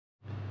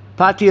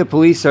Pattaya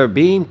police are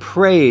being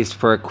praised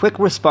for a quick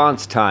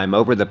response time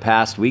over the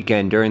past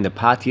weekend during the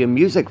Pattaya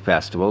Music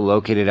Festival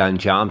located on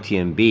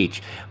Jomtien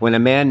Beach, when a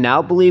man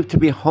now believed to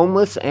be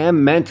homeless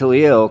and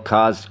mentally ill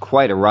caused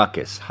quite a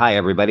ruckus. Hi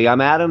everybody,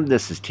 I'm Adam.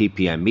 This is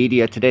TPM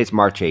Media. Today's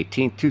March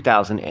 18,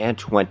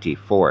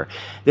 2024.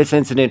 This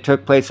incident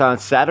took place on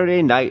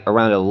Saturday night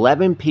around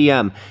 11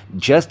 p.m.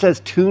 just as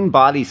Toon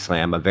Body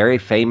Slam, a very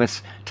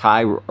famous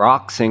Thai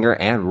rock singer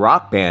and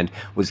rock band,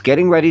 was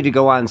getting ready to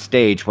go on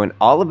stage when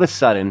all of a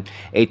sudden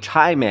a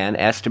Thai man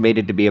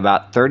estimated to be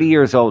about 30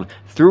 years old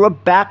threw a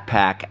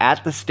backpack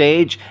at the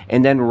stage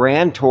and then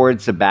ran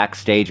towards the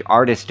backstage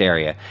artist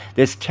area.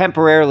 This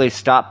temporarily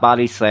stopped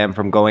Body Slam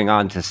from going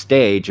on to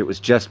stage. It was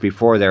just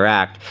before their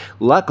act.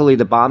 Luckily,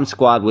 the bomb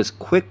squad was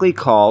quickly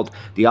called.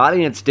 The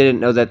audience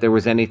didn't know that there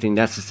was anything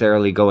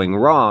necessarily going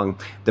wrong.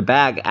 The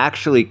bag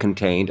actually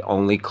contained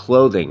only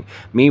clothing.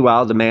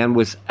 Meanwhile, the man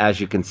was, as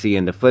you can see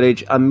in the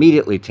footage,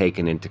 immediately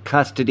taken into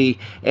custody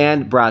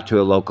and brought to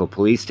a local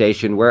police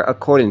station where,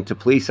 according to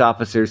police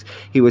officers,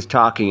 he was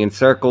talking in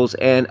circles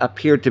and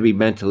appeared to be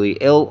mentally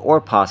ill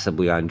or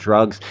possibly on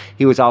drugs.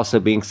 He was also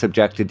being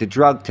subjected to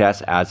drug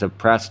tests as of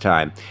press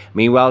time.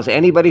 Meanwhile, as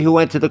anybody who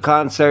went to the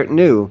concert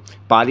knew,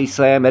 Body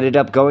Slam ended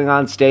up going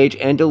on stage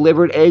and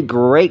delivered a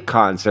great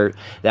concert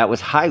that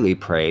was highly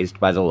praised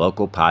by the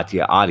local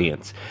Pattaya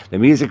audience. The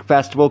music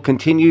festival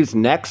continues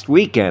next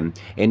weekend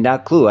in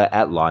Naklua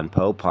at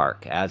Lonpo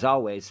Park. As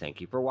always,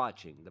 thank you for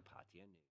watching the podcast.